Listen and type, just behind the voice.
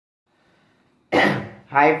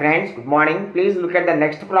Hi friends, good morning. Please look at the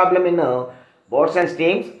next problem in boards and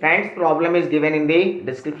streams. Friends, problem is given in the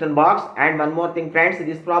description box. And one more thing friends,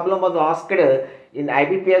 this problem was asked in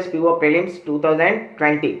IBPS PO Prelims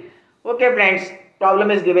 2020. Okay friends,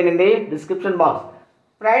 problem is given in the description box.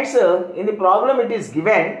 Friends, in the problem it is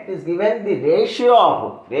given the ratio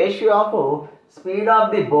of speed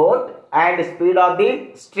of the boat and speed of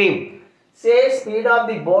the stream. Say speed of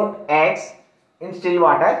the boat x in still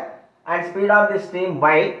water and speed of the stream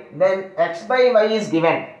y, then x by y is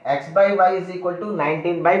given. X by y is equal to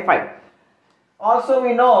 19 by 5. Also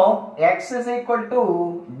we know x is equal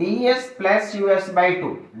to ds plus us by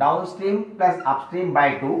 2, downstream plus upstream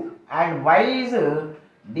by 2, and y is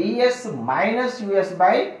ds minus us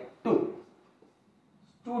by 2.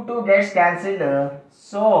 2 gets cancelled.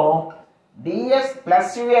 So ds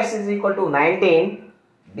plus us is equal to 19,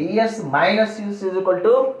 ds minus us is equal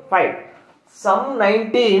to 5. Sum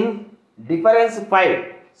 19, difference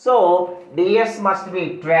 5. So ds must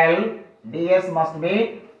be 12,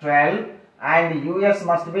 and us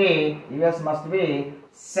must be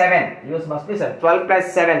 7. 12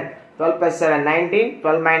 plus 7, 19,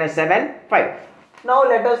 12 minus 7, 5. Now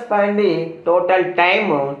let us find the total time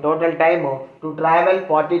to travel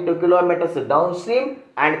 42 kilometers downstream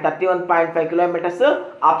and 31.5 kilometers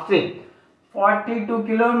upstream. 42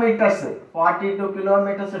 kilometers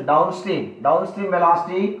downstream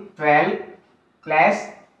velocity 12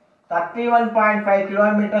 plus 31.5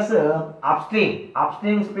 kilometers upstream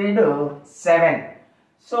speed 7.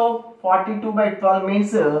 So 42 by 12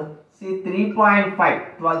 means see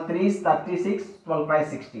 3.5. 12 3 is 36, 12 by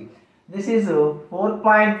 60. This is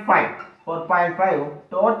 4.5.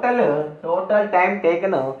 Total time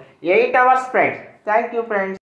taken 8 hours friends. Thank you friends.